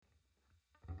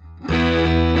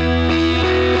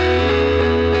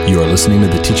You are listening to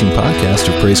the teaching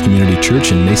podcast of Praise Community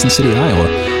Church in Mason City,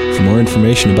 Iowa. For more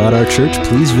information about our church,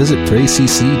 please visit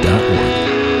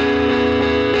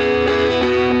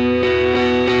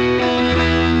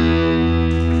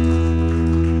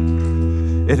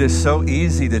praisecc.org. It is so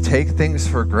easy to take things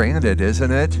for granted,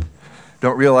 isn't it?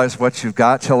 Don't realize what you've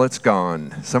got till it's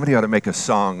gone. Somebody ought to make a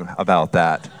song about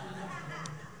that.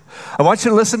 I want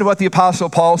you to listen to what the Apostle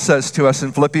Paul says to us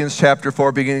in Philippians chapter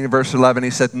 4, beginning in verse 11. He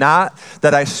said, "Not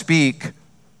that I speak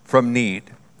from need,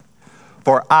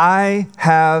 for I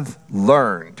have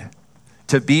learned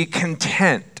to be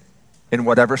content in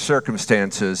whatever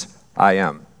circumstances I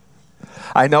am.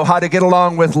 I know how to get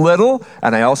along with little,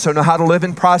 and I also know how to live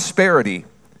in prosperity.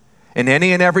 In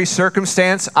any and every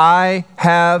circumstance, I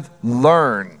have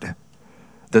learned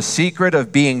the secret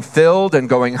of being filled and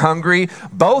going hungry,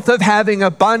 both of having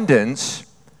abundance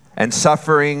and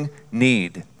suffering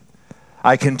need.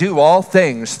 I can do all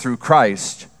things through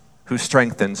Christ who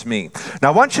strengthens me." Now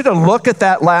I want you to look at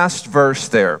that last verse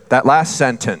there, that last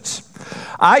sentence.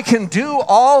 I can do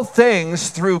all things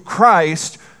through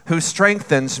Christ who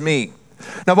strengthens me.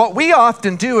 Now what we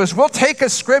often do is we'll take a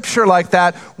scripture like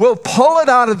that, we'll pull it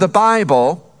out of the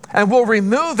Bible, and we'll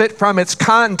remove it from its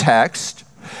context,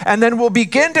 and then we'll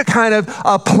begin to kind of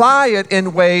apply it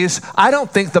in ways I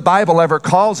don't think the Bible ever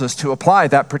calls us to apply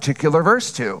that particular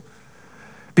verse to.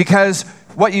 Because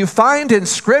what you find in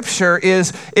Scripture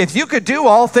is if you could do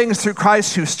all things through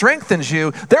Christ who strengthens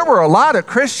you, there were a lot of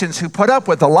Christians who put up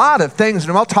with a lot of things,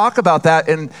 and I'll talk about that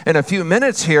in a few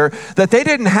minutes here, that they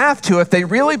didn't have to if they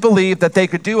really believed that they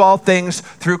could do all things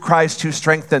through Christ who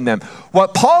strengthened them.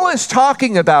 What Paul is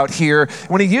talking about here,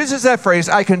 when he uses that phrase,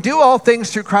 I can do all things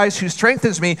through Christ who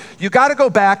strengthens me, you got to go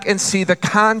back and see the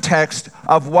context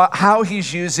of how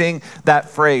he's using that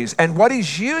phrase. And what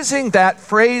he's using that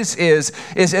phrase is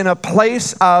in a place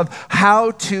of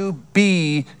how to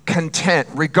be content,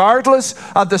 regardless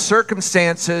of the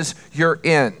circumstances you're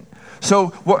in.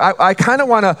 So I kind of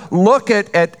want to look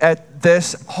at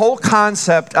this whole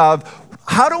concept of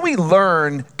how do we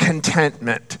learn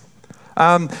contentment?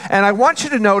 And I want you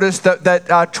to notice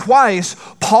that twice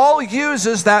Paul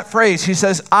uses that phrase. He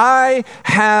says, I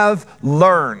have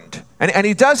learned. And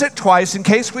he does it twice in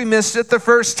case we missed it the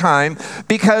first time,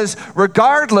 because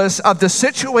regardless of the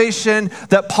situation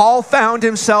that Paul found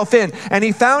himself in, and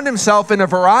he found himself in a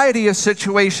variety of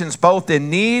situations, both in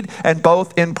need and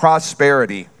both in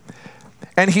prosperity.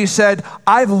 And he said,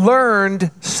 I've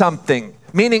learned something,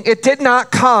 meaning it did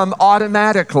not come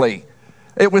automatically.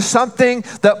 It was something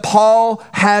that Paul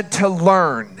had to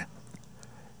learn.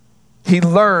 He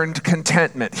learned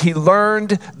contentment. He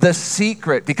learned the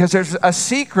secret, because there's a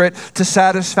secret to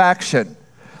satisfaction.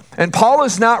 And Paul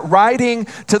is not writing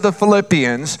to the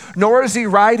Philippians, nor is he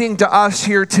writing to us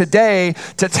here today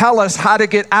to tell us how to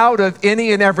get out of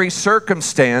any and every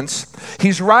circumstance.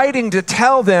 He's writing to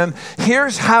tell them,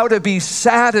 here's how to be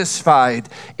satisfied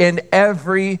in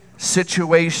every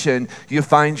situation you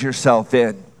find yourself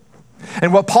in.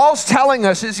 And what Paul's telling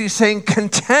us is he's saying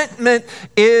contentment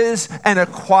is an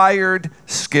acquired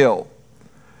skill.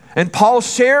 And Paul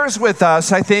shares with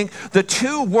us, I think, the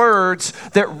two words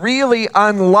that really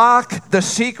unlock the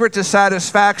secret to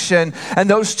satisfaction. And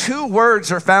those two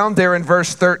words are found there in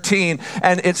verse 13.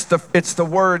 And it's the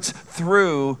words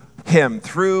through him,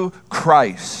 through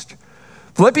Christ.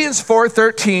 Philippians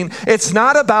 4:13, it's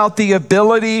not about the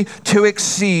ability to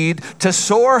exceed, to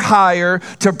soar higher,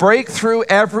 to break through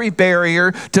every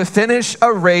barrier, to finish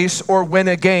a race or win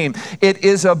a game. It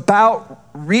is about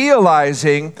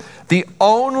realizing the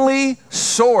only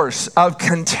source of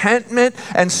contentment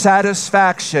and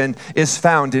satisfaction is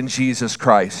found in Jesus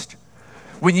Christ.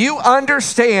 When you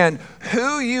understand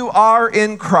who you are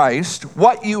in Christ,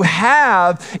 what you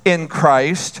have in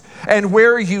Christ, and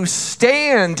where you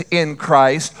stand in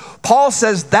Christ, Paul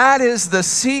says that is the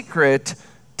secret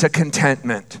to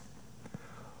contentment.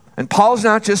 And Paul's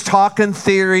not just talking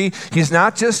theory. He's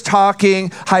not just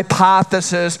talking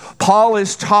hypothesis. Paul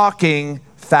is talking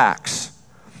facts.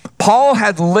 Paul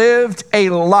had lived a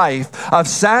life of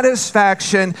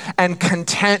satisfaction and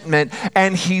contentment,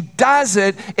 and he does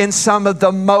it in some of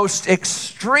the most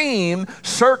extreme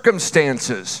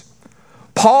circumstances.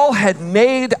 Paul had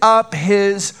made up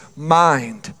his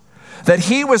mind that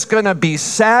he was going to be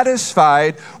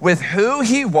satisfied with who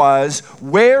he was,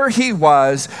 where he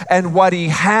was, and what he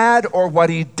had or what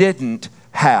he didn't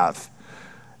have.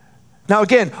 Now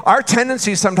again, our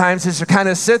tendency sometimes is to kind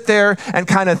of sit there and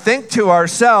kind of think to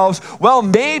ourselves, well,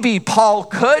 maybe Paul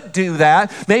could do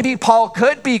that. Maybe Paul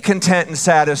could be content and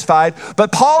satisfied,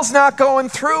 but Paul's not going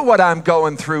through what I'm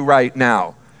going through right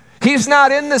now. He's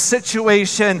not in the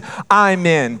situation I'm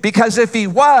in, because if he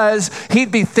was,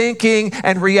 he'd be thinking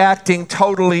and reacting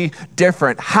totally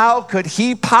different. How could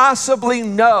he possibly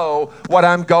know what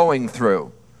I'm going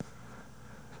through?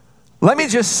 Let me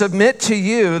just submit to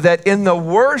you that in the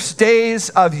worst days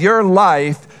of your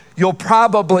life, you'll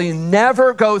probably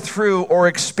never go through or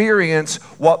experience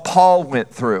what Paul went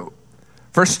through.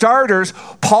 For starters,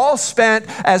 Paul spent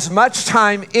as much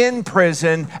time in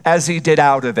prison as he did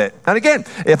out of it. And again,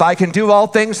 if I can do all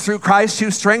things through Christ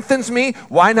who strengthens me,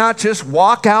 why not just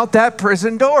walk out that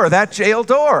prison door, that jail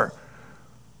door?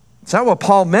 Is that what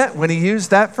Paul meant when he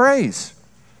used that phrase?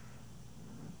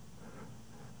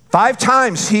 5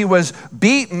 times he was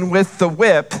beaten with the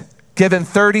whip, given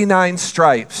 39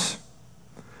 stripes.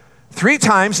 3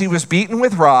 times he was beaten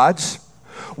with rods.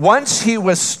 Once he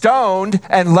was stoned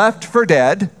and left for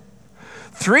dead.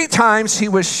 3 times he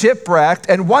was shipwrecked,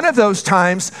 and one of those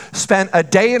times spent a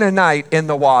day and a night in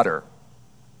the water.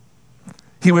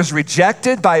 He was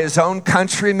rejected by his own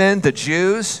countrymen, the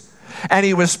Jews, and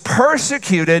he was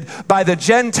persecuted by the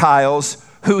Gentiles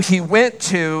who he went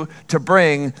to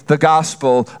bring the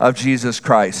gospel of Jesus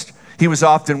Christ. He was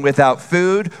often without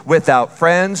food, without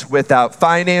friends, without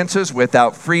finances,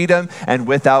 without freedom, and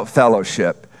without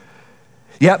fellowship.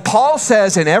 Yet Paul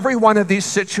says in every one of these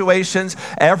situations,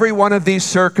 every one of these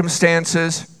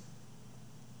circumstances,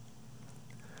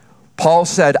 Paul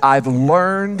said, I've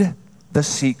learned the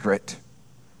secret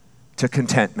to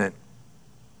contentment.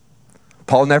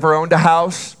 Paul never owned a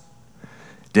house,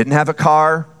 didn't have a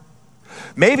car,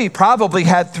 maybe probably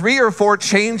had 3 or 4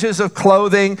 changes of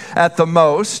clothing at the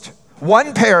most,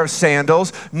 1 pair of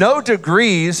sandals, no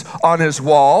degrees on his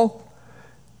wall,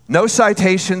 no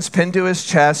citations pinned to his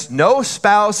chest, no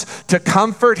spouse to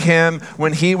comfort him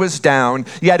when he was down.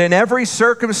 Yet in every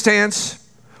circumstance,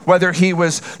 whether he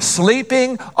was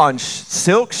sleeping on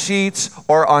silk sheets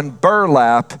or on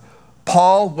burlap,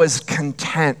 Paul was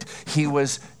content. He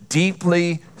was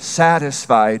deeply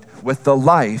satisfied with the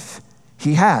life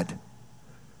he had.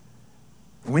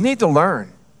 We need to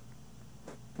learn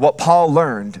what Paul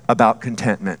learned about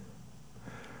contentment.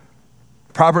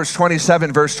 Proverbs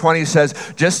 27 verse 20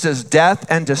 says, just as death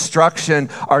and destruction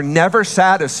are never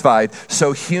satisfied,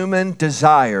 so human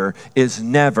desire is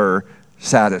never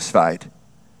satisfied.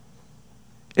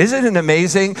 Isn't it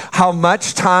amazing how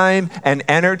much time and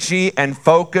energy and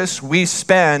focus we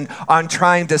spend on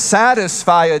trying to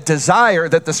satisfy a desire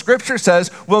that the scripture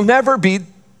says will never be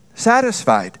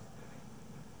satisfied?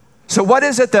 So what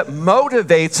is it that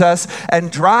motivates us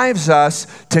and drives us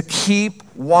to keep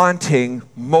wanting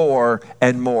more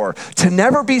and more? To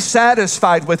never be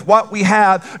satisfied with what we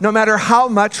have, no matter how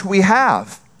much we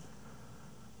have.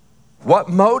 What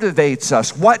motivates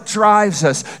us? What drives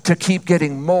us to keep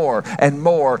getting more and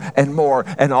more and more,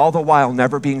 and all the while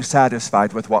never being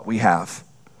satisfied with what we have?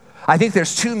 I think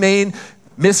there's 2 main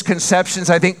misconceptions,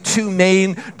 2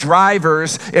 main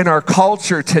drivers in our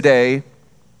culture today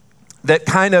that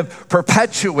kind of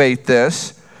perpetuate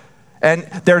this. And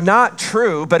they're not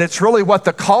true, but it's really what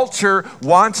the culture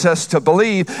wants us to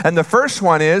believe. And the first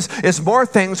one is more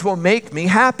things will make me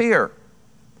happier.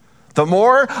 The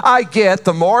more I get,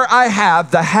 the more I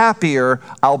have, the happier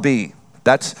I'll be.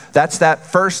 That's that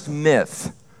first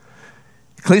myth.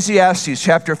 Ecclesiastes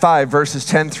chapter 5, verses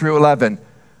 10 through 11.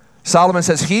 Solomon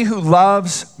says, he who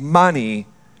loves money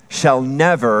shall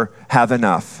never have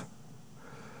enough.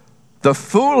 The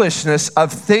foolishness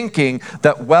of thinking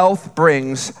that wealth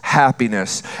brings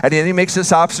happiness. And then he makes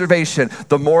this observation,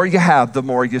 the more you have, the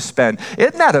more you spend.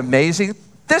 Isn't that amazing?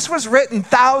 This was written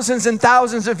thousands and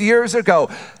thousands of years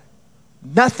ago.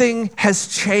 Nothing has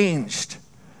changed.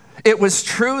 It was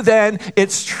true then,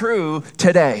 it's true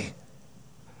today.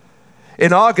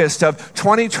 In August of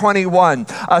 2021,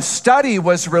 a study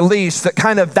was released that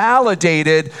kind of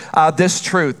validated this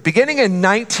truth. Beginning in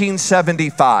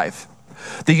 1975,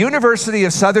 the University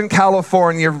of Southern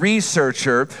California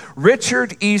researcher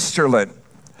Richard Easterlin,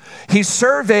 he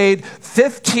surveyed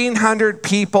 1,500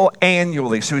 people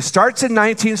annually. So he starts in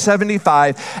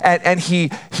 1975, and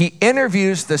he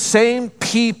interviews the same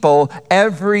people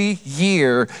every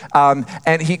year,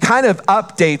 and he kind of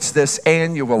updates this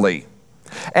annually.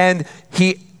 And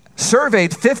he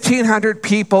surveyed 1,500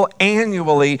 people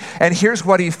annually, and here's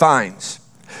what he finds.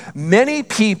 Many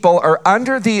people are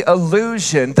under the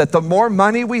illusion that the more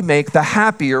money we make, the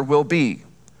happier we'll be.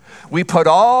 We put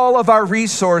all of our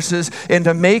resources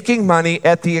into making money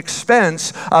at the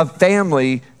expense of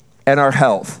family and our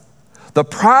health. The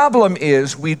problem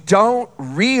is we don't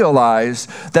realize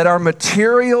that our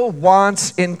material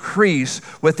wants increase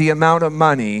with the amount of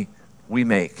money we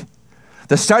make.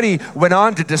 The study went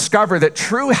on to discover that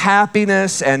true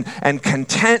happiness and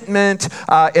contentment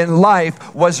in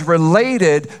life was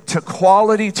related to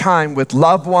quality time with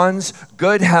loved ones,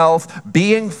 good health,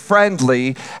 being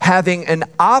friendly, having an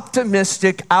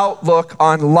optimistic outlook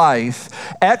on life,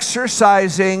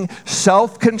 exercising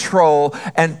self-control,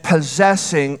 and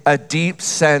possessing a deep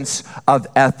sense of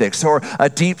ethics, or a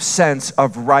deep sense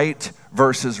of right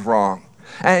versus wrong.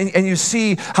 And you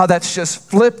see how that's just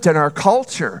flipped in our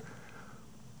culture.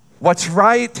 What's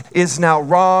right is now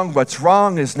wrong. What's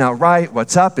wrong is now right.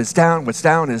 What's up is down. What's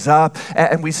down is up.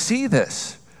 And we see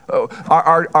this.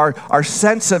 Our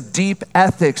sense of deep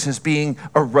ethics is being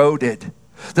eroded.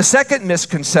 The second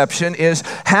misconception is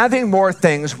having more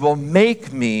things will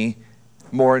make me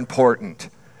more important.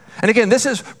 And again, this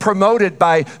is promoted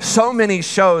by so many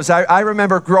shows. I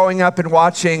remember growing up and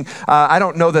watching, I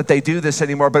don't know that they do this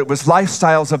anymore, but it was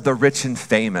Lifestyles of the Rich and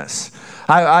Famous.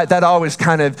 That always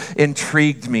kind of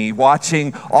intrigued me,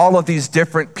 watching all of these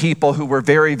different people who were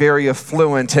very, very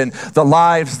affluent, and the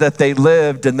lives that they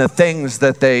lived and the things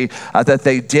that they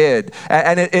did.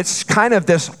 And it's kind of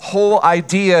this whole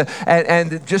idea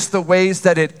and just the ways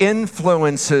that it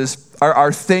influences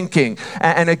our thinking.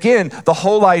 And again, the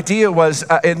whole idea was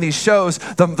in these shows,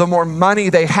 the more money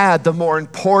they had, the more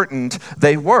important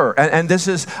they were. And this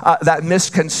is that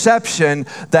misconception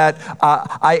that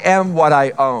I am what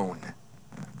I own,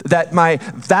 that my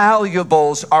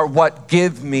valuables are what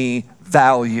give me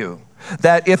value,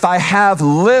 that if I have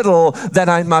little, then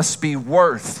I must be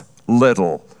worth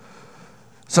little.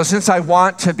 So since I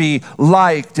want to be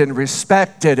liked and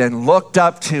respected and looked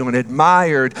up to and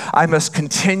admired, I must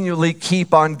continually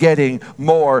keep on getting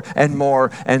more and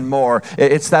more and more.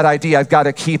 It's that idea, I've got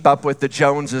to keep up with the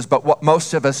Joneses, but what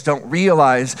most of us don't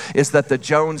realize is that the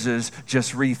Joneses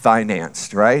just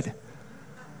refinanced, right?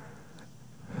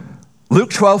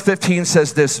 Luke 12:15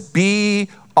 says this, be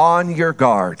on your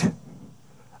guard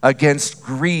against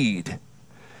greed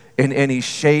in any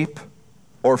shape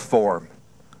or form.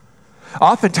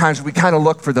 Oftentimes we kind of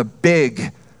look for the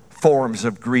big forms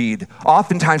of greed,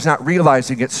 oftentimes not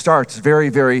realizing it starts very,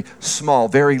 very small,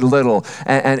 very little,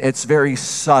 and it's very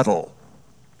subtle.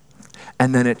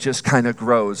 And then it just kind of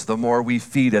grows. The more we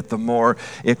feed it, the more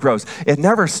it grows. It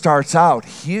never starts out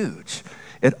huge.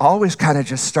 It always kind of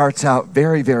just starts out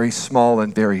very, very small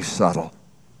and very subtle.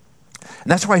 And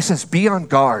that's why he says, be on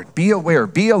guard, be aware,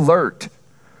 be alert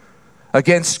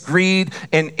against greed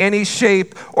in any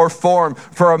shape or form.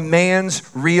 For a man's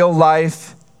real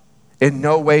life in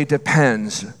no way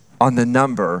depends on the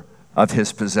number of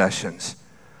his possessions.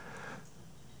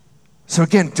 So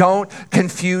again, don't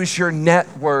confuse your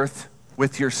net worth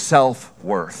with your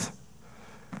self-worth.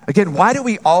 Again, why do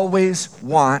we always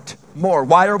want more?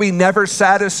 Why are we never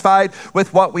satisfied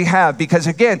with what we have? Because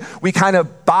again, we kind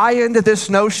of buy into this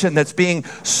notion that's being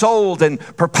sold and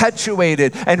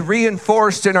perpetuated and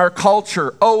reinforced in our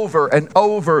culture over and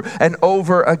over and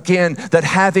over again, that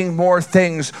having more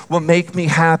things will make me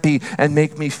happy and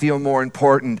make me feel more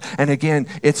important. And again,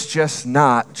 it's just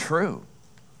not true.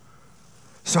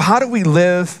 So how do we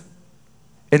live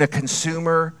in a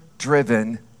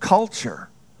consumer-driven culture?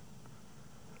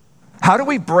 How do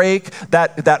we break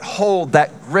that hold,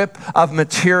 that grip of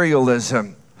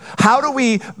materialism? How do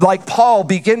we, like Paul,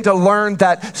 begin to learn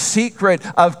that secret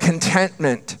of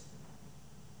contentment?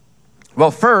 Well,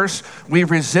 first, we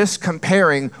resist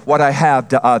comparing what I have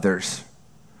to others.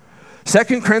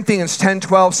 2 Corinthians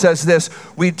 10:12 says this,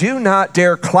 we do not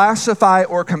dare classify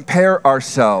or compare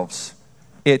ourselves.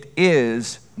 It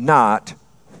is not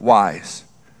wise.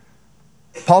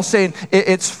 Paul's saying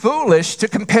it's foolish to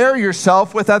compare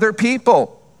yourself with other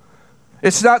people.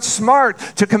 It's not smart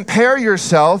to compare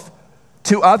yourself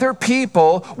to other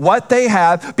people, what they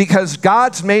have, because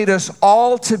God's made us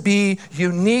all to be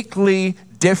uniquely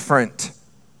different.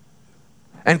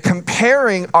 And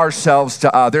comparing ourselves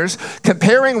to others,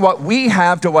 comparing what we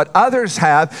have to what others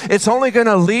have, it's only going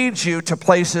to lead you to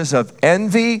places of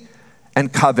envy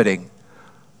and coveting.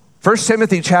 1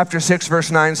 Timothy chapter 6,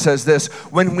 verse 9 says this,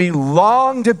 when we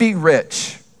long to be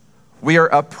rich, we are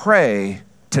a prey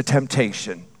to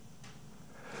temptation.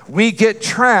 We get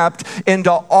trapped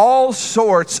into all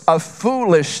sorts of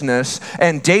foolishness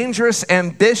and dangerous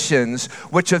ambitions,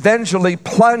 which eventually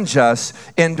plunge us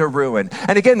into ruin.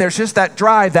 And again, there's just that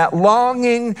drive, that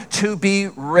longing to be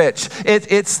rich.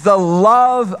 It's the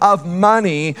love of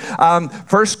money.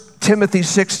 1 Timothy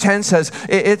 6:10 says,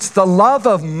 it's the love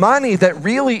of money that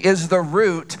really is the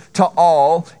root to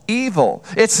all evil.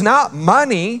 It's not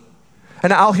money.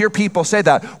 And I'll hear people say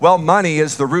that, well, money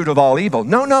is the root of all evil.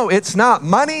 No, it's not.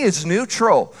 Money is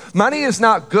neutral. Money is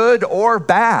not good or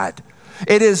bad.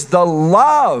 It is the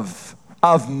love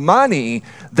of money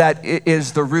that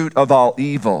is the root of all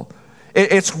evil.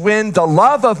 It's when the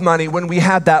love of money, when we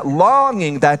have that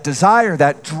longing, that desire,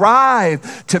 that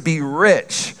drive to be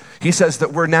rich, he says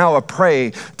that we're now a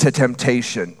prey to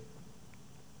temptation.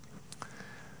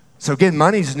 So again,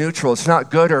 money's neutral. It's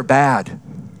not good or bad.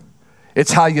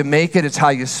 It's how you make it. It's how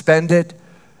you spend it.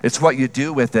 It's what you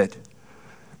do with it.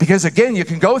 Because again, you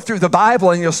can go through the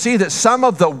Bible and you'll see that some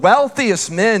of the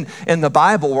wealthiest men in the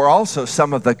Bible were also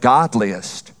some of the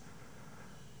godliest.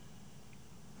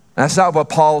 That's not what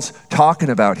Paul's talking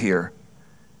about here.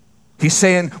 He's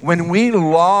saying when we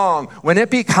long, when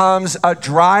it becomes a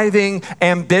driving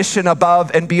ambition above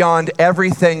and beyond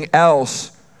everything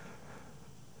else,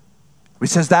 he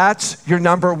says that's your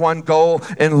number one goal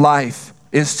in life,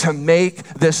 is to make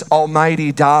this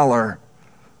almighty dollar.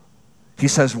 He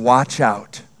says, watch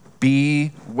out,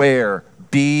 beware,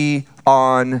 be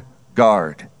on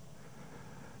guard.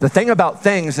 The thing about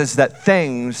things is that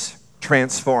things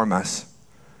transform us.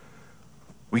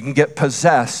 We can get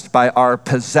possessed by our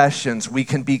possessions. We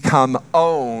can become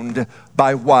owned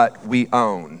by what we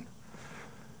own.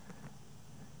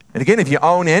 And again, if you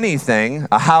own anything,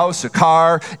 a house, a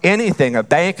car, anything, a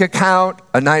bank account,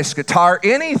 a nice guitar,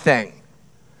 anything,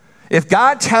 if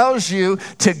God tells you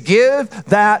to give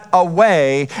that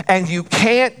away and you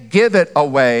can't give it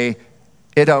away,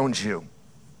 it owns you.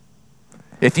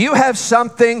 If you have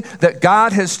something that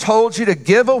God has told you to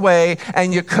give away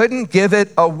and you couldn't give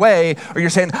it away, or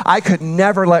you're saying, I could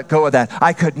never let go of that,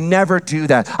 I could never do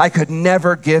that, I could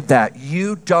never give that,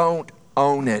 you don't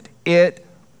own it. It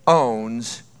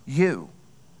owns you.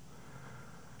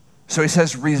 So he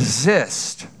says,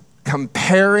 resist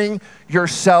comparing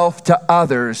yourself to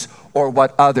others or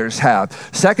what others have.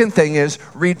 Second thing is,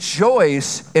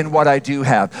 rejoice in what I do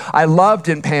have. I loved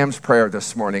in Pam's prayer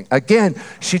this morning. Again,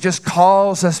 she just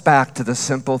calls us back to the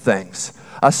simple things.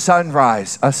 A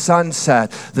sunrise, a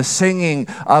sunset, the singing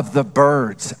of the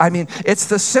birds. I mean, it's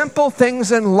the simple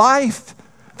things in life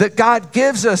that God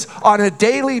gives us on a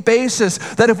daily basis,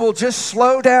 that if we'll just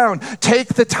slow down, take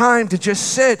the time to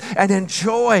just sit and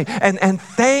enjoy and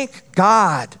thank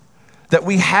God that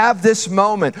we have this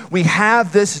moment, we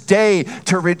have this day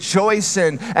to rejoice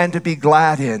in and to be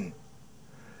glad in.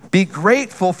 Be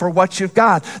grateful for what you've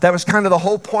got. That was kind of the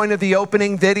whole point of the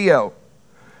opening video.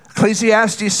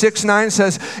 Ecclesiastes 6:9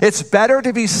 says, it's better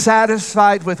to be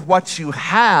satisfied with what you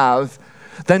have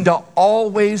than to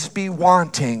always be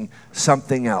wanting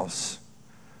something else.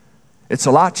 It's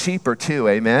a lot cheaper too,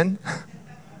 amen?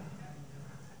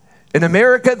 In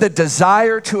America, the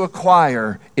desire to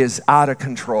acquire is out of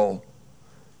control.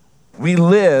 We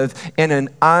live in an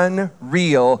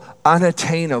unreal,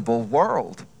 unattainable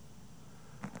world.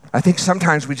 I think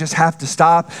sometimes we just have to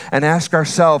stop and ask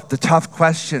ourselves the tough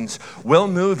questions. Will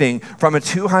moving from a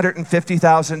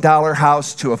 $250,000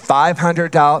 house to a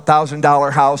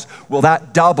 $500,000 house, will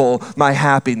that double my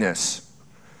happiness?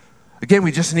 Again,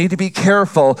 we just need to be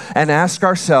careful and ask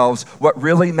ourselves what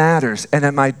really matters. And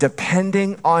am I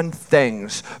depending on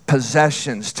things,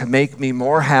 possessions, to make me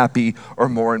more happy or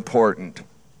more important?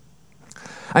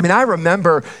 I mean, I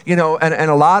remember, and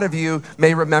a lot of you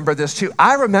may remember this too.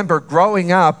 I remember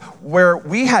growing up where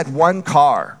we had one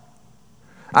car.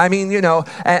 I mean,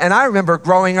 and I remember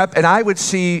growing up and I would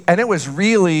see, and it was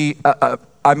really,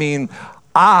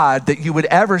 odd that you would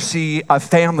ever see a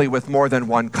family with more than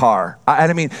one car.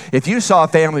 I mean, if you saw a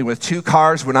family with two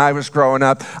cars when I was growing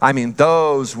up, I mean,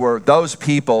 those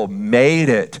people made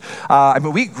it.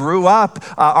 We grew up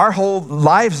our whole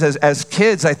lives as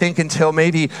kids, I think until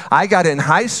maybe I got in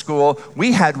high school,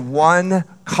 we had one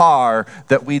car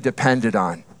that we depended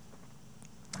on.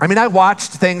 I mean, I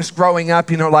watched things growing up,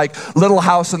 like Little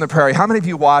House on the Prairie. How many of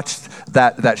you watched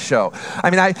that show? I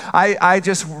mean, I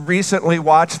just recently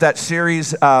watched that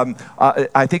series.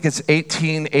 I think it's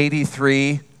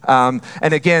 1883. And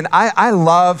again, I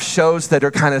love shows that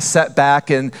are kind of set back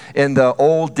in the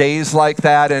old days like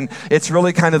that. And it's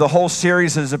really kind of the whole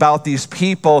series is about these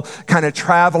people kind of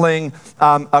traveling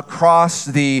across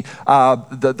the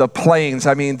plains.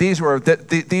 I mean, these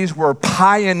were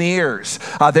pioneers.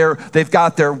 They've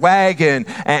got their wagon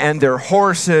and their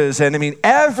horses. And I mean,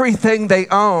 everything they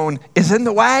own is in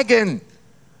the wagon.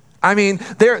 I mean,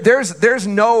 there's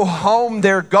no home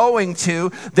they're going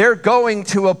to. They're going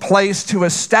to a place to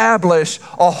establish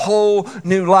a whole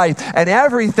new life. And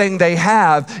everything they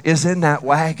have is in that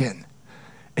wagon.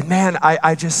 And man,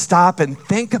 I just stop and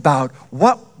think about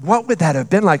what what would that have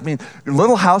been like? I mean,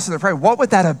 little house on the prairie, what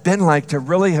would that have been like to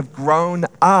really have grown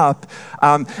up?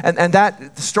 And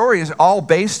that story is all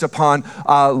based upon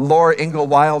Laura Ingalls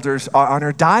Wilder's, on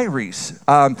her diaries.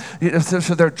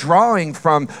 So they're drawing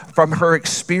from her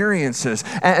experiences.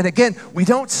 And again, we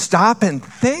don't stop and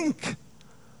think.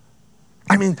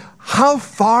 I mean, how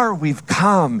far we've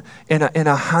come in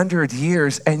 100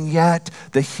 years, and yet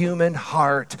the human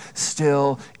heart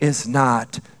still is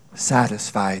not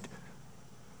satisfied.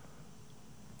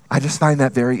 I just find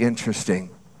that very interesting.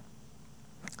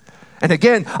 And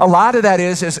again, a lot of that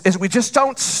is we just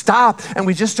don't stop and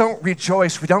we just don't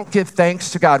rejoice. We don't give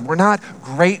thanks to God. We're not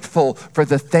grateful for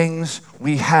the things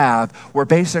we have. We're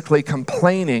basically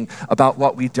complaining about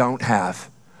what we don't have.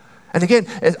 And again,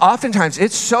 oftentimes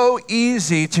it's so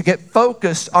easy to get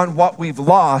focused on what we've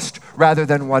lost rather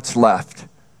than what's left.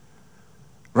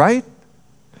 Right?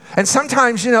 And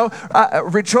sometimes,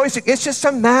 rejoicing, it's just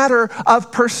a matter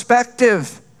of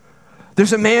perspective.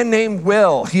 There's a man named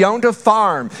Will. He owned a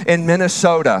farm in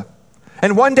Minnesota.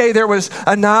 And one day there was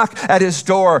a knock at his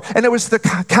door, and it was the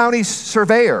county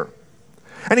surveyor.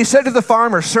 And he said to the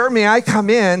farmer, "Sir, may I come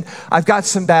in? I've got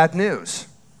some bad news."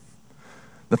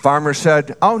 The farmer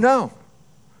said, "Oh, no.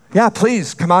 Yeah,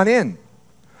 please, come on in."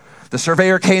 The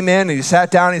surveyor came in, and he sat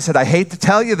down, and he said, "I hate to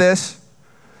tell you this,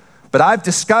 but I've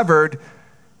discovered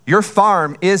your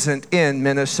farm isn't in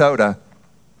Minnesota.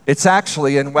 It's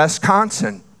actually in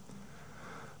Wisconsin."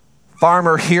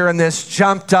 Farmer hearing this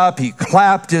jumped up, he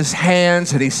clapped his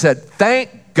hands, and he said,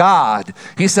 "Thank God."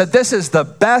 He said, "This is the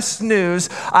best news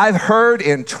I've heard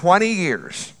in 20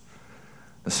 years.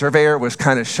 The surveyor was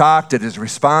kind of shocked at his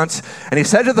response, and he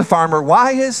said to the farmer,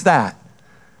 "Why is that?"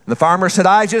 The farmer said,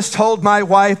 "I just told my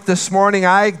wife this morning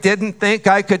I didn't think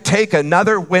I could take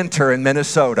another winter in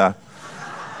Minnesota."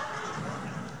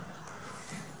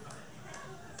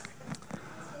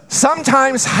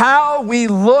 Sometimes how we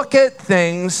look at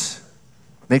things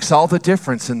makes all the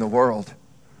difference in the world.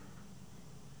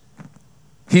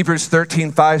 Hebrews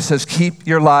 13:5 says, "Keep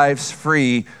your lives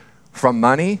free from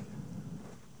money."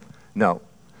 No,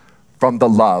 from the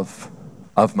love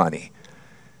of money.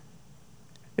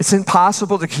 It's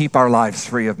impossible to keep our lives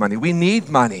free of money. We need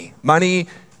money. Money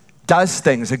does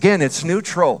things. Again, it's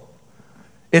neutral.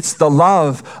 It's the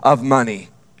love of money.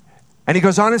 And he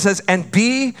goes on and says, "And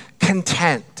be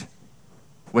content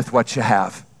with what you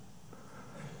have."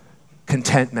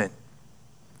 Contentment.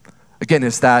 Again,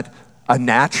 is that a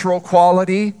natural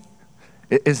quality?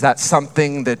 Is that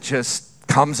something that just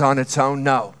comes on its own?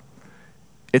 No.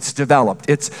 It's developed.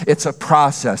 It's a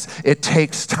process. It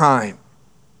takes time.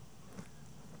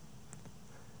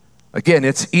 Again,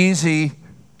 it's easy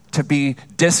to be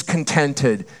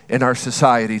discontented in our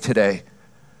society today.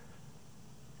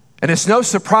 And it's no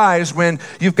surprise when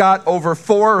you've got over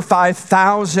 4,000 or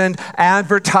 5,000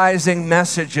 advertising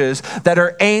messages that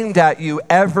are aimed at you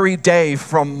every day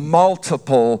from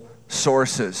multiple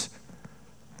sources.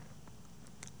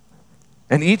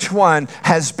 And each one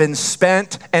has been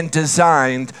spent and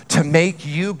designed to make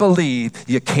you believe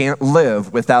you can't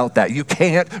live without that. You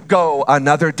can't go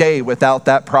another day without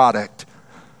that product.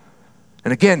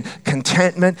 And again,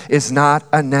 contentment is not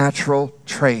a natural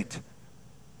trait.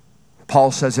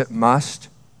 Paul says it must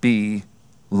be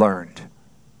learned.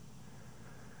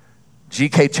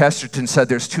 G.K. Chesterton said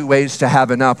there's 2 ways to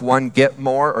have enough. 1, get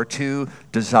more, or 2,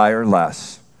 desire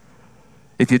less.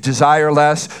 If you desire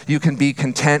less, you can be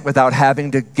content without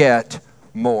having to get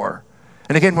more.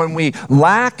 And again, when we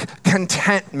lack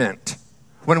contentment,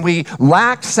 when we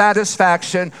lack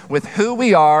satisfaction with who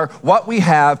we are, what we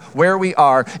have, where we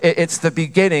are, it's the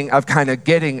beginning of kind of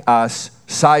getting us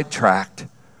sidetracked.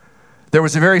 There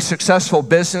was a very successful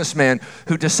businessman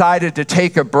who decided to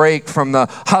take a break from the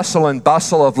hustle and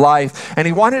bustle of life, and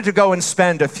he wanted to go and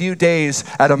spend a few days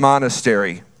at a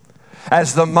monastery.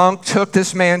 As the monk took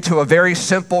this man to a very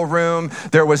simple room,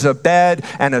 there was a bed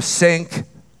and a sink,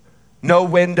 no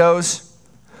windows.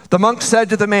 The monk said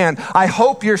to the man, "I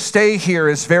hope your stay here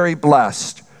is very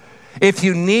blessed. If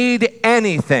you need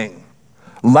anything,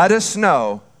 let us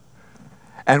know,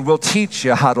 and we'll teach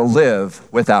you how to live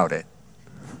without it."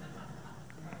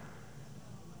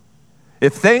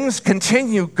 If things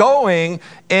continue going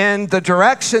in the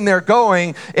direction they're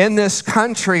going in this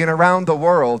country and around the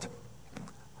world,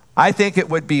 I think it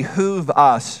would behoove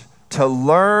us to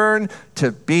learn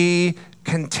to be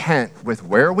content with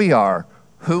where we are,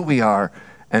 who we are,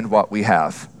 and what we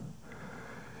have.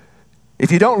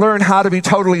 If you don't learn how to be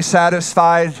totally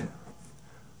satisfied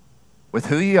with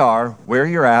who you are, where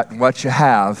you're at, and what you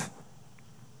have,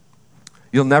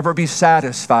 you'll never be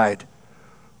satisfied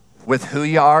with who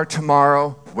you are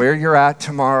tomorrow, where you're at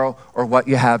tomorrow, or what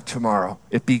you have tomorrow.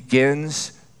 It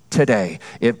begins today.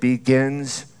 It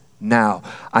begins now.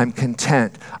 I'm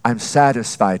content. I'm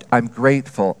satisfied. I'm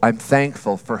grateful. I'm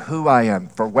thankful for who I am,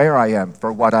 for where I am,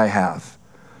 for what I have.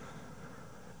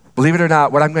 Believe it or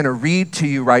not, what I'm going to read to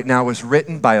you right now was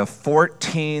written by a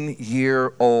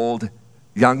 14-year-old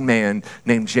young man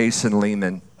named Jason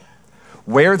Lehman.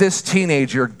 Where this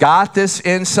teenager got this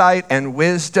insight and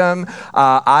wisdom,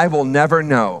 I will never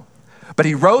know. But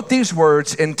he wrote these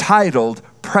words entitled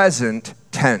Present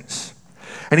Tense.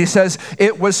 And he says,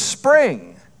 "It was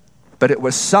spring, but it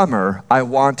was summer I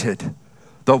wanted.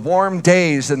 The warm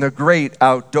days and the great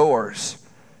outdoors.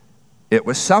 It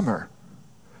was summer,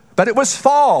 but it was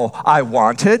fall I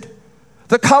wanted.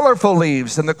 The colorful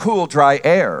leaves and the cool, dry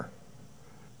air.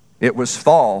 It was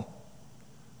fall,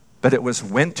 but it was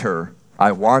winter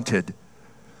I wanted.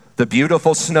 The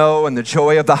beautiful snow and the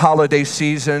joy of the holiday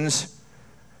seasons.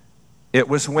 It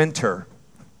was winter,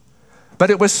 but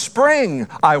it was spring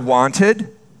I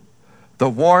wanted. The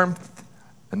warmth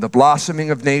and the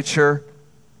blossoming of nature.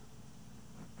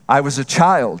 I was a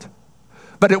child,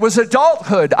 but it was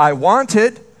adulthood I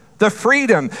wanted. The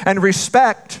freedom and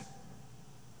respect.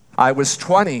 I was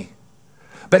 20,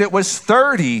 but it was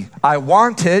 30 I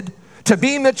wanted. To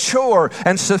be mature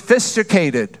and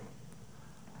sophisticated.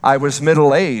 I was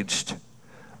middle-aged,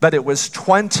 but it was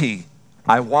 20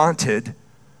 I wanted.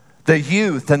 The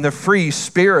youth and the free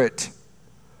spirit.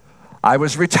 I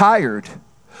was retired,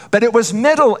 but it was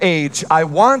middle age I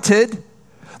wanted.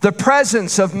 The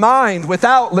presence of mind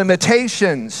without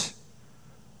limitations.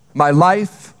 My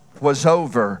life was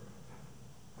over,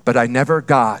 but I never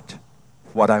got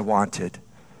what I wanted."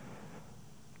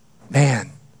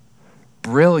 Man,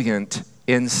 brilliant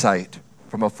insight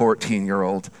from a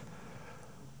 14-year-old.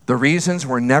 The reasons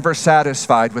we're never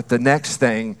satisfied with the next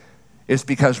thing is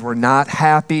because we're not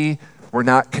happy, we're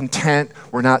not content,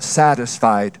 we're not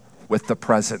satisfied with the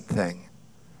present thing.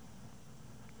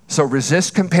 So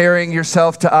resist comparing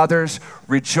yourself to others.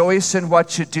 Rejoice in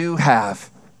what you do have.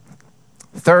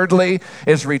 Thirdly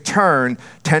is return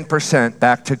 10%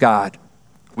 back to God.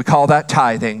 We call that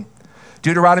tithing.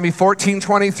 Deuteronomy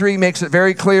 14:23 makes it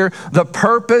very clear. The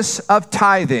purpose of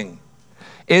tithing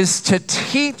is to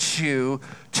teach you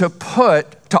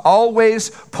to always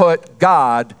put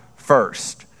God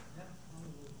first.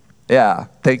 Yeah,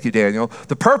 thank you, Daniel.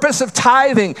 The purpose of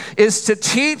tithing is to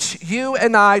teach you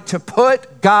and I to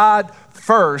put God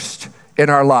first in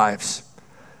our lives.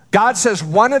 God says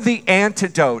one of the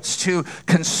antidotes to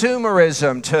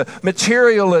consumerism, to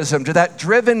materialism, to that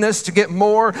drivenness to get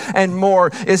more and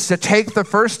more is to take the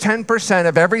first 10%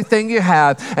 of everything you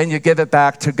have and you give it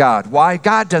back to God. Why?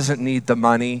 God doesn't need the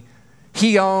money.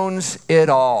 He owns it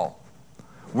all.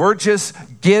 We're just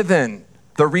given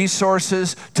the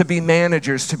resources to be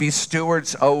managers, to be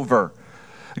stewards over.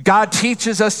 God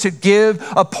teaches us to give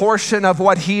a portion of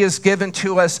what He has given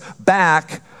to us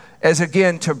back as,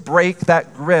 again, to break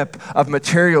that grip of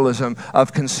materialism,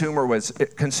 of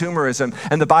consumerism.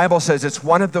 And the Bible says it's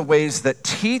one of the ways that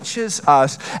teaches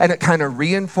us, and it kind of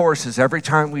reinforces every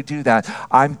time we do that,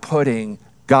 I'm putting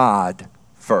God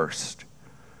first.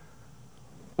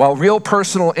 While real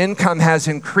personal income has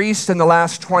increased in the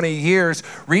last 20 years,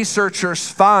 researchers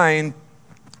find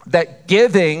that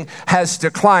giving has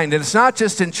declined. And it's not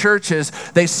just in churches.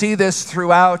 They see this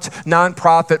throughout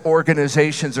nonprofit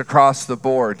organizations across the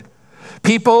board.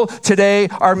 People today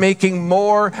are making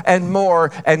more and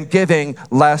more and giving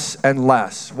less and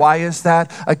less. Why is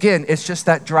that? Again, it's just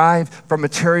that drive for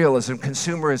materialism,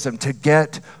 consumerism, to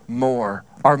get more.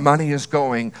 Our money is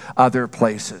going other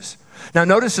places. Now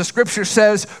notice the scripture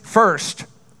says first.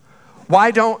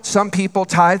 Why don't some people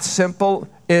tithe? Simple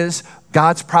is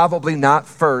God's probably not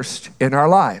first in our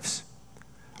lives.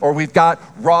 Or we've got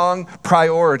wrong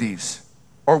priorities.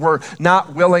 Or we're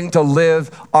not willing to live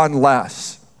on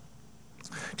less.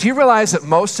 Do you realize that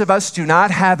most of us do not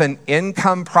have an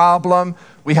income problem?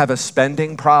 We have a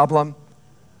spending problem.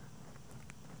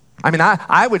 I mean,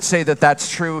 I would say that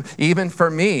that's true even for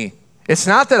me. It's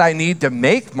not that I need to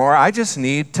make more. I just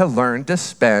need to learn to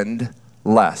spend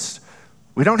less.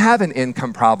 We don't have an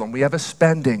income problem. We have a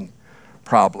spending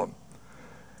problem.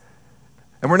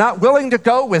 And we're not willing to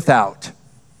go without.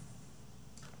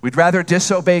 We'd rather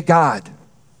disobey God.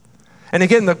 And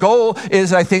again, the goal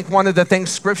is, I think, one of the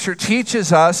things Scripture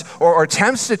teaches us or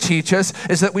attempts to teach us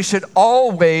is that we should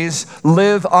always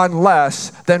live on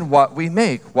less than what we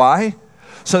make. Why?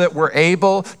 So that we're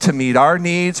able to meet our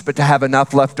needs, but to have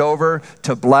enough left over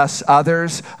to bless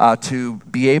others, to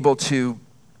be able to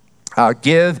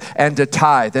give and to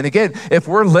tithe. And again, if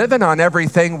we're living on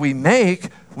everything we make,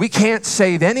 we can't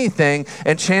save anything,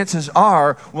 and chances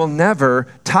are we'll never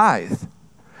tithe.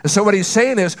 And so what he's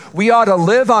saying is we ought to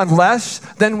live on less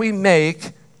than we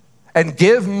make and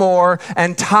give more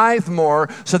and tithe more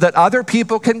so that other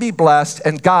people can be blessed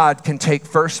and God can take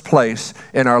first place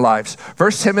in our lives.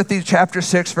 1 Timothy chapter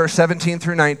 6, verse 17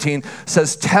 through 19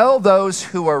 says, "Tell those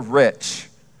who are rich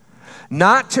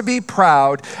not to be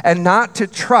proud and not to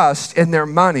trust in their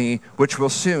money, which will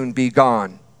soon be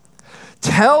gone.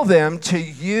 Tell them to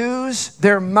use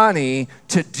their money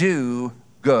to do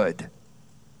good.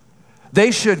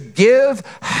 They should give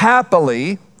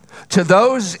happily to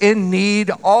those in need,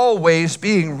 always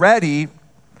being ready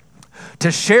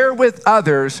to share with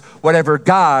others whatever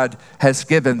God has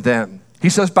given them." He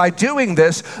says, by doing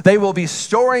this, they will be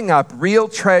storing up real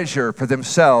treasure for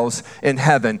themselves in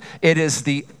heaven. It is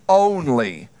the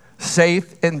only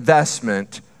safe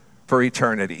investment for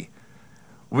eternity.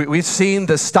 We've seen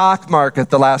the stock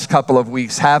market the last couple of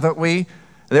weeks, haven't we?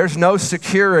 There's no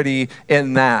security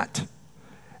in that.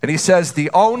 And he says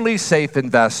the only safe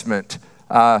investment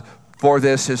for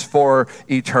this is for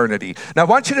eternity. Now, I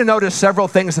want you to notice several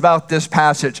things about this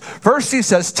passage. First, he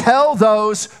says, tell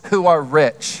those who are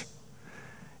rich.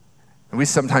 And we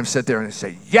sometimes sit there and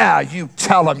say, yeah, you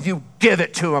tell them, you give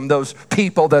it to them, those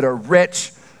people that are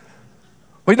rich.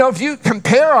 We know if you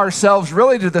compare ourselves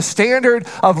really to the standard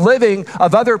of living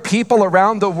of other people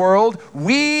around the world,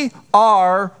 we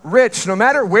are rich. No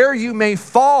matter where you may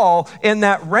fall in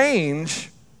that range,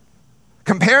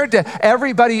 compared to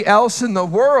everybody else in the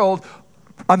world,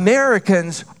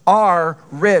 Americans are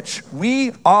rich.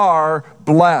 We are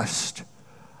blessed.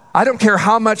 I don't care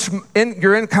how much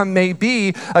your income may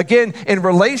be. Again, in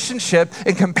relationship,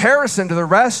 in comparison to the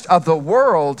rest of the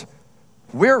world,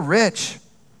 we're rich.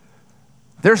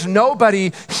 There's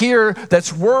nobody here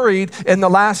that's worried in the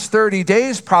last 30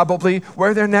 days probably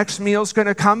where their next meal's going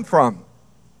to come from.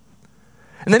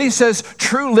 And then he says,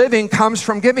 true living comes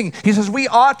from giving. He says, we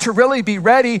ought to really be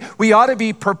ready. We ought to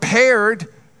be prepared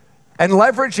and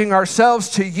leveraging ourselves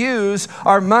to use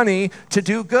our money to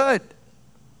do good.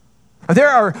 There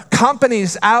are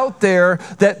companies out there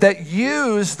that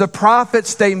use the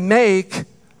profits they make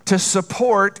to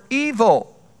support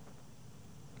evil.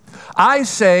 I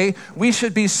say we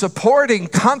should be supporting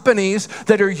companies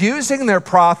that are using their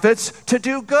profits to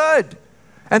do good.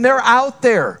 And they're out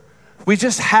there. We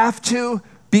just have to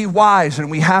be wise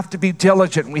and we have to be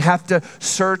diligent and we have to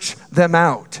search them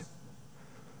out.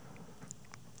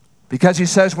 Because he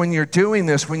says when you're doing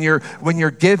this, when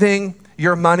you're giving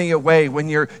your money away, when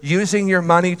you're using your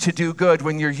money to do good,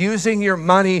 when you're using your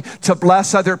money to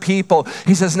bless other people,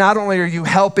 he says not only are you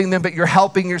helping them, but you're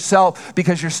helping yourself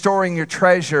because you're storing your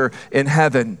treasure in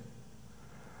heaven.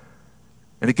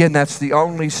 And again, that's the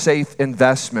only safe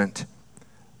investment.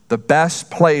 The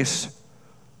best place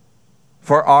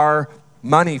for our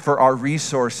money, for our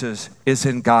resources, is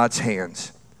in God's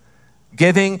hands.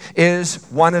 Giving is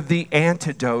one of the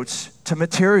antidotes to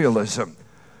materialism,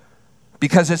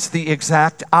 because it's the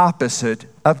exact opposite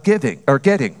of giving or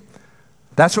getting.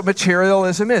 That's what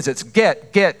materialism is. It's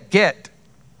get.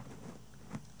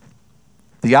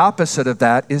 The opposite of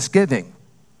that is giving.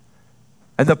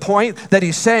 And the point that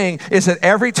he's saying is that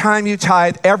every time you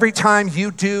tithe, every time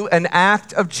you do an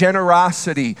act of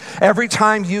generosity, every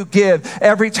time you give,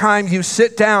 every time you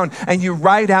sit down and you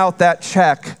write out that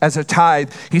check as a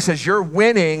tithe, he says you're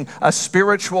winning a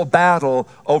spiritual battle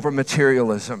over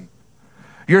materialism.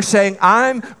 You're saying,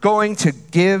 I'm going to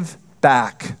give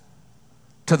back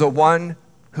to the one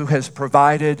who has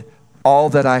provided all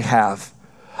that I have.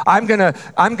 I'm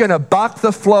gonna buck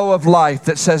the flow of life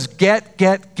that says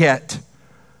get.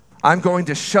 I'm going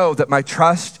to show that my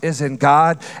trust is in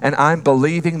God, and I'm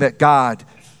believing that God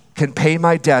can pay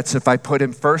my debts if I put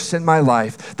him first in my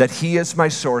life, that he is my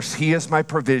source, he is my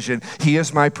provision, he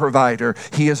is my provider,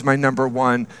 he is my number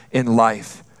one in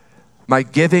life. My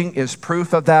giving is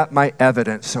proof of that, my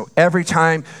evidence. So every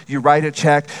time you write a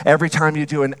check, every time you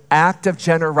do an act of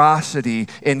generosity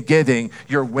in giving,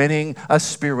 you're winning a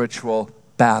spiritual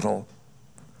battle.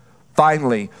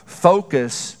 Finally,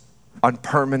 focus on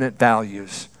permanent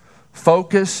values.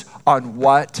 Focus on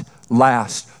what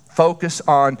lasts. Focus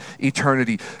on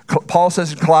eternity. Paul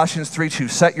says in Colossians 3:2,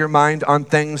 set your mind on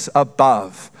things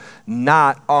above,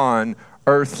 not on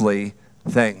earthly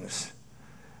things.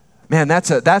 Man,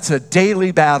 that's a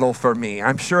daily battle for me.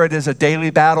 I'm sure it is a daily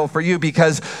battle for you,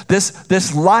 because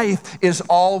this life is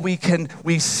all we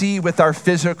see with our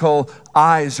physical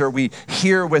eyes, or we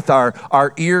hear with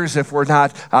our ears if we're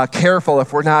not careful,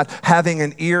 if we're not having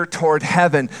an ear toward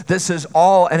heaven. This is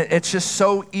all, and it's just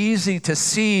so easy to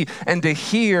see and to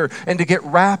hear and to get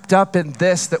wrapped up in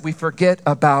this that we forget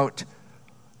about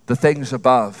the things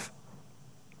above.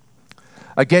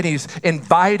 Again, he's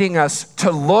inviting us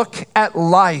to look at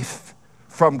life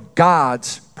from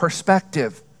God's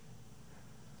perspective.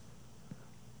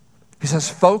 He says,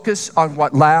 focus on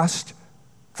what lasts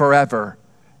forever.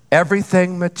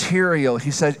 Everything material,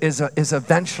 he said, is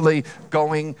eventually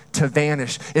going to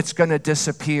vanish. It's going to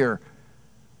disappear.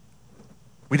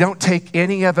 We don't take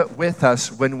any of it with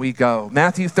us when we go.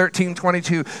 Matthew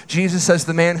 13:22, Jesus says,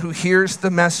 the man who hears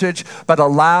the message but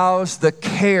allows the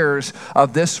cares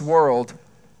of this world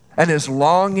and is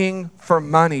longing for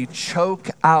money choke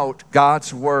out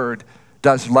God's word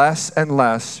does less and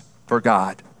less for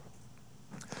God.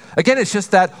 Again, it's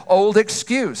just that old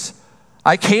excuse.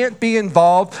 I can't be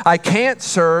involved. I can't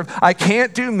serve. I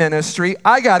can't do ministry.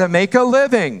 I got to make a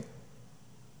living.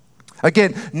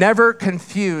 Again, never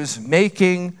confuse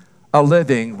making a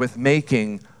living with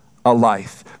making a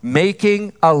life.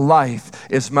 Making a life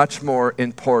is much more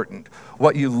important.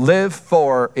 What you live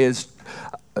for is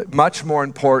much more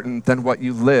important than what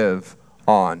you live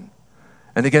on.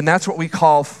 And again, that's what we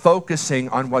call focusing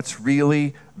on what's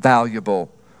really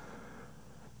valuable.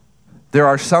 There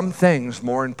are some things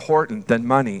more important than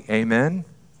money. Amen?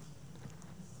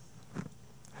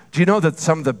 Do you know that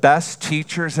some of the best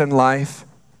teachers in life,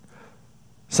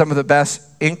 some of the best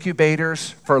incubators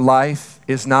for life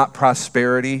is not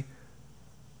prosperity,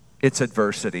 it's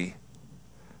adversity?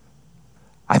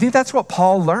 I think that's what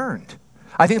Paul learned.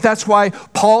 I think that's why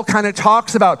Paul kind of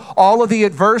talks about all of the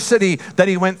adversity that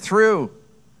he went through.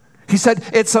 He said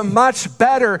it's a much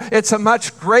better, it's a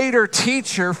much greater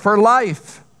teacher for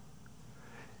life.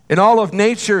 In all of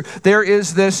nature, there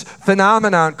is this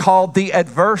phenomenon called the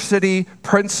adversity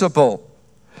principle.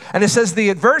 And it says the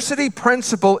adversity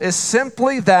principle is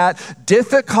simply that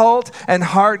difficult and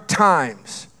hard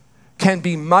times can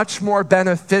be much more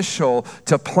beneficial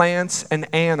to plants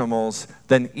and animals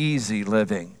than easy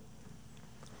living.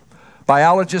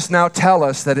 Biologists now tell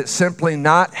us that it's simply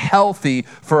not healthy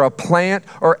for a plant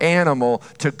or animal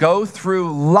to go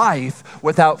through life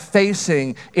without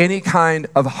facing any kind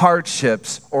of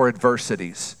hardships or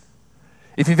adversities.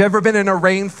 If you've ever been in a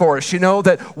rainforest, you know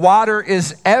that water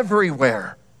is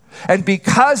everywhere. And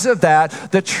because of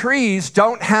that, the trees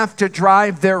don't have to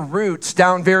drive their roots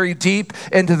down very deep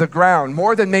into the ground,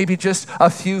 more than maybe just a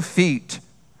few feet.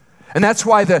 And that's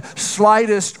why the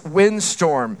slightest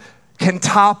windstorm can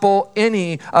topple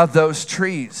any of those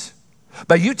trees.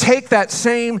 But you take that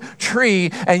same tree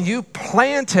and you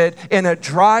plant it in a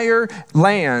drier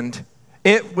land,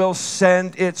 it will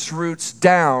send its roots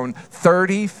down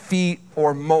 30 feet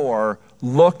or more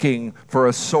looking for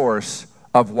a source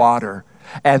of water.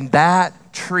 And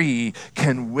that tree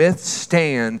can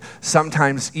withstand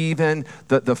sometimes even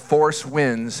the force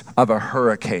winds of a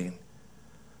hurricane.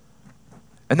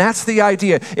 And that's the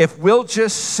idea. If we'll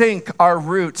just sink our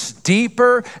roots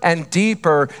deeper and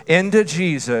deeper into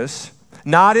Jesus,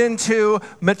 not into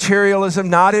materialism,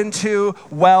 not into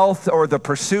wealth or the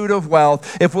pursuit of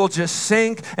wealth, if we'll just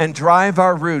sink and drive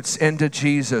our roots into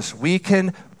Jesus, we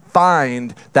can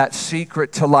find that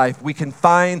secret to life. We can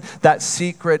find that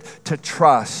secret to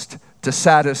trust, to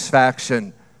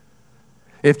satisfaction.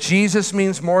 If Jesus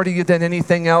means more to you than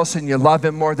anything else and you love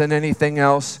him more than anything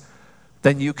else,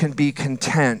 then you can be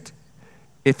content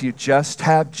if you just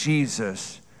have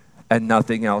Jesus and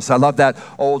nothing else. I love that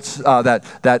old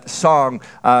that song.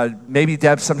 Maybe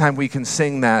Deb, sometime we can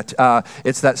sing that.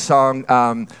 It's that song.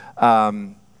 Now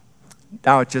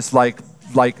it just like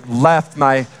left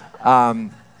my.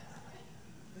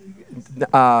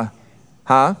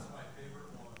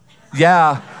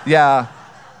 Yeah.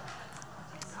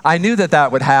 I knew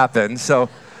that would happen. So.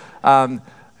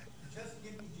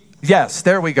 Yes,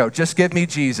 there we go. Just give me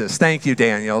Jesus. Thank you,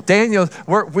 Daniel. Daniel,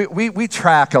 we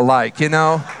track alike, you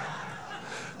know.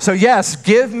 So yes,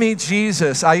 give me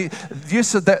Jesus. You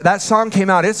said that song came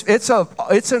out. It's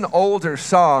an older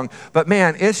song, but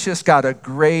man, it's just got a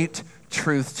great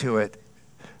truth to it.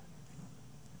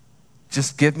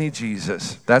 Just give me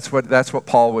Jesus. That's what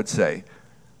Paul would say.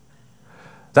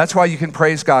 That's why you can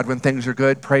praise God when things are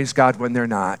good, praise God when they're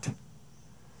not.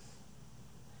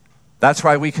 That's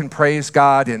why we can praise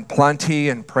God in plenty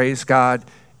and praise God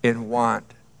in want.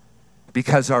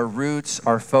 Because our roots,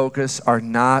 our focus are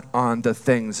not on the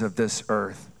things of this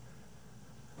earth,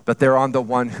 but they're on the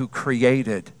one who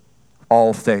created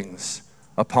all things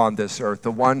upon this earth, the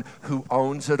one who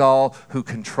owns it all, who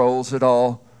controls it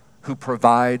all, who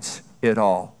provides it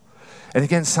all. And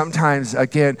again, sometimes,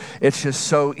 it's just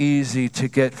so easy to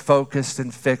get focused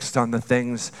and fixed on the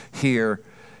things here.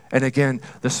 And again,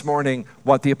 this morning,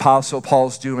 what the Apostle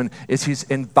Paul's doing is he's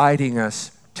inviting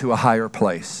us to a higher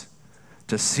place,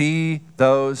 to see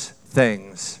those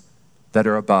things that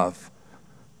are above.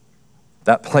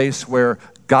 that place where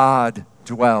God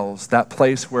dwells, that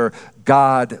place where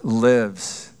God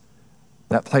lives,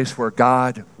 that place where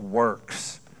God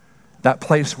works, that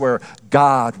place where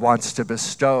God wants to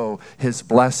bestow his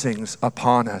blessings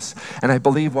upon us. And I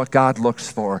believe what God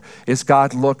looks for is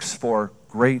God looks for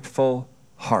grateful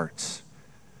hearts.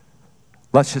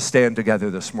 Let's just stand together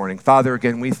this morning. Father,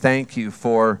 again, we thank you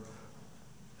for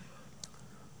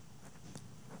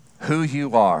who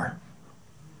you are.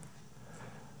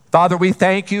 Father, we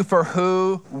thank you for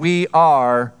who we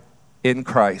are in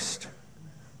Christ.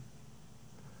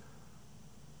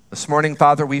 This morning,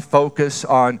 Father, we focus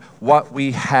on what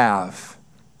we have.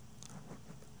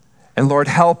 And Lord,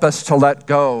 help us to let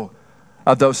go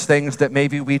of those things that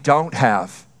maybe we don't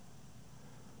have.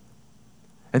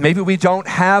 And maybe we don't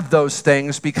have those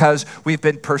things because we've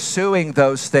been pursuing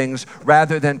those things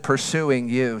rather than pursuing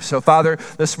you. So, Father,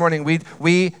 this morning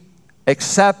we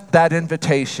accept that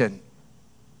invitation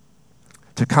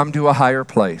to come to a higher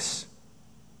place.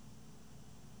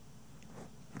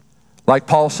 Like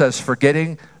Paul says,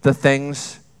 forgetting the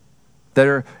things that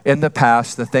are in the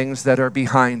past, the things that are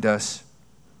behind us,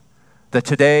 that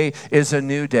today is a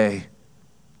new day.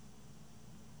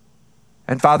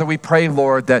 And Father, we pray,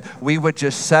 Lord, that we would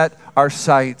just set our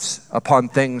sights upon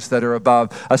things that are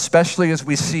above, especially as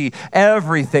we see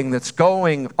everything that's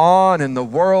going on in the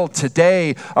world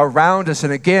today around us.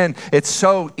 And again, it's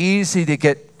so easy to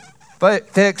get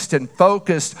fixed and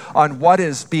focused on what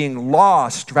is being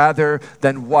lost rather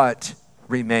than what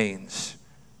remains.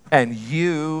 And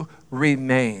you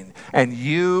remain, and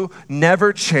you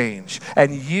never change,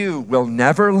 and you will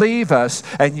never leave us,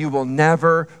 and you will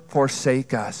never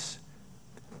forsake us.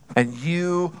 And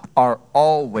you are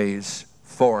always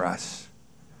for us.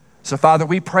 So, Father,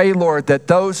 we pray, Lord, that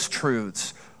those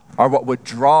truths are what would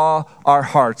draw our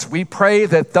hearts. We pray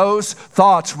that those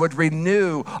thoughts would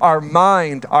renew our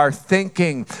mind, our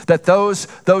thinking, that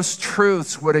those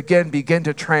truths would again begin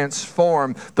to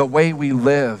transform the way we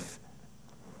live.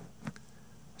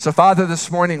 So, Father,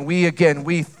 this morning, we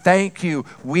thank you.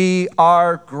 We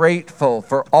are grateful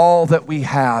for all that we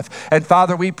have. And,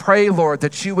 Father, we pray, Lord,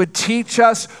 that you would teach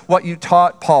us what you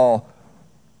taught Paul,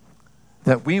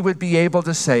 that we would be able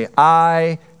to say,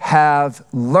 I have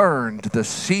learned the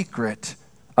secret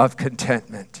of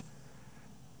contentment.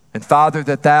 And Father,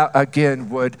 that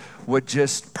again would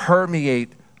just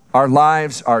permeate our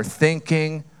lives, our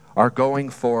thinking, our going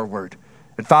forward.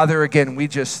 And Father, again, we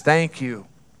just thank you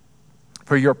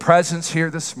for your presence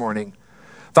here this morning.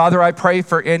 Father, I pray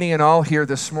for any and all here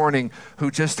this morning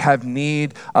who just have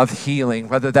need of healing,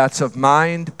 whether that's of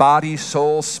mind, body,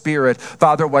 soul, spirit.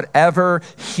 Father, whatever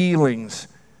healings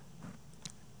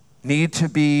need to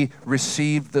be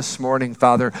received this morning,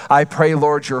 Father, I pray,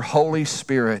 Lord, your Holy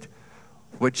Spirit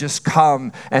would just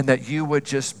come and that you would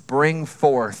just bring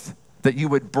forth, that you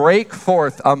would break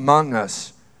forth among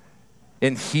us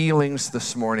in healings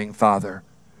this morning, Father.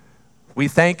 We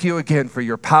thank you again for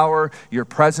your power, your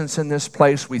presence in this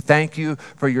place. We thank you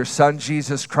for your Son,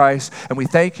 Jesus Christ, and we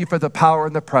thank you for the power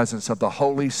and the presence of the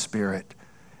Holy Spirit.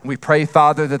 And we pray,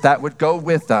 Father, that would go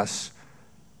with us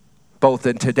both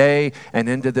in today and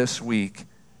into this week.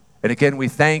 And again, we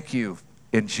thank you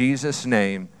in Jesus'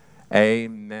 name.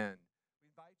 Amen.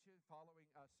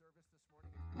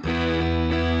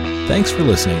 Thanks for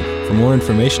listening. For more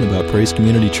information about Praise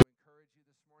Community Church,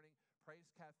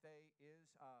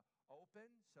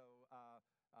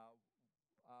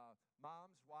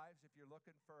 moms, wives, if you're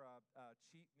looking for a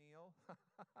cheap meal,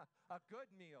 a good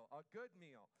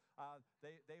meal,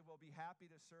 they will be happy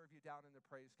to serve you down in the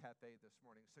Praise Cafe this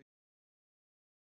morning. So